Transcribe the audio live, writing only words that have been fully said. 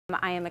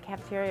I am a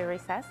cafeteria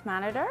recess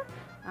monitor,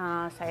 so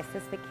I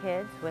assist the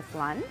kids with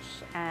lunch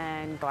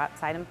and go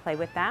outside and play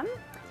with them.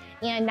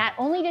 And not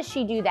only does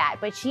she do that,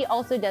 but she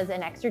also does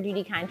an extra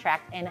duty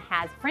contract and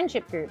has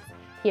friendship groups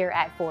here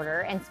at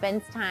Forder and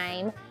spends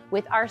time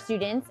with our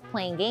students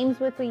playing games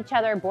with each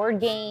other, board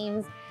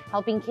games,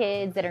 helping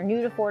kids that are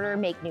new to Forder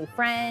make new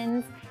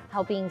friends,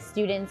 helping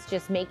students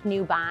just make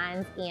new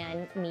bonds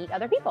and meet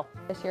other people.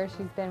 This year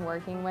she's been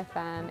working with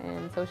them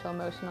in social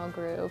emotional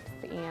groups,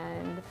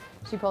 and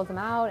she pulls them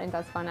out and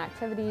does fun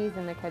activities,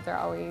 and the kids are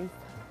always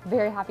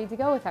very happy to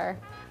go with her.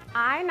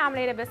 I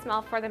nominated Miss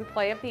Mel for the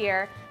Employee of the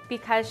Year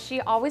because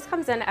she always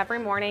comes in every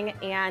morning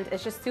and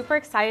is just super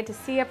excited to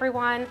see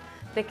everyone.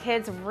 The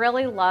kids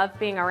really love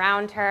being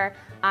around her,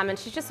 and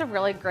she's just a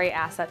really great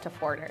asset to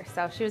Forder.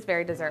 So she was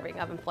very deserving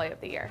of Employee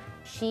of the Year.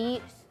 She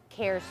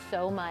cares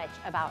so much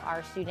about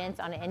our students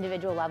on an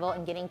individual level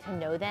and getting to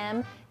know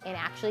them and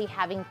actually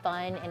having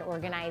fun and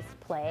organized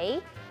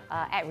play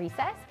at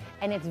recess.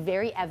 And it's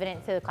very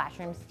evident to the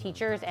classrooms,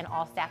 teachers, and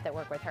all staff that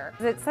work with her.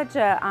 It's such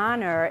an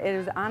honor. It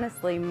is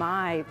honestly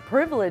my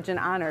privilege and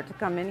honor to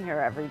come in here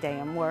every day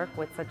and work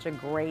with such a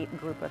great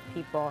group of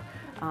people.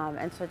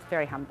 And so it's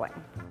very humbling.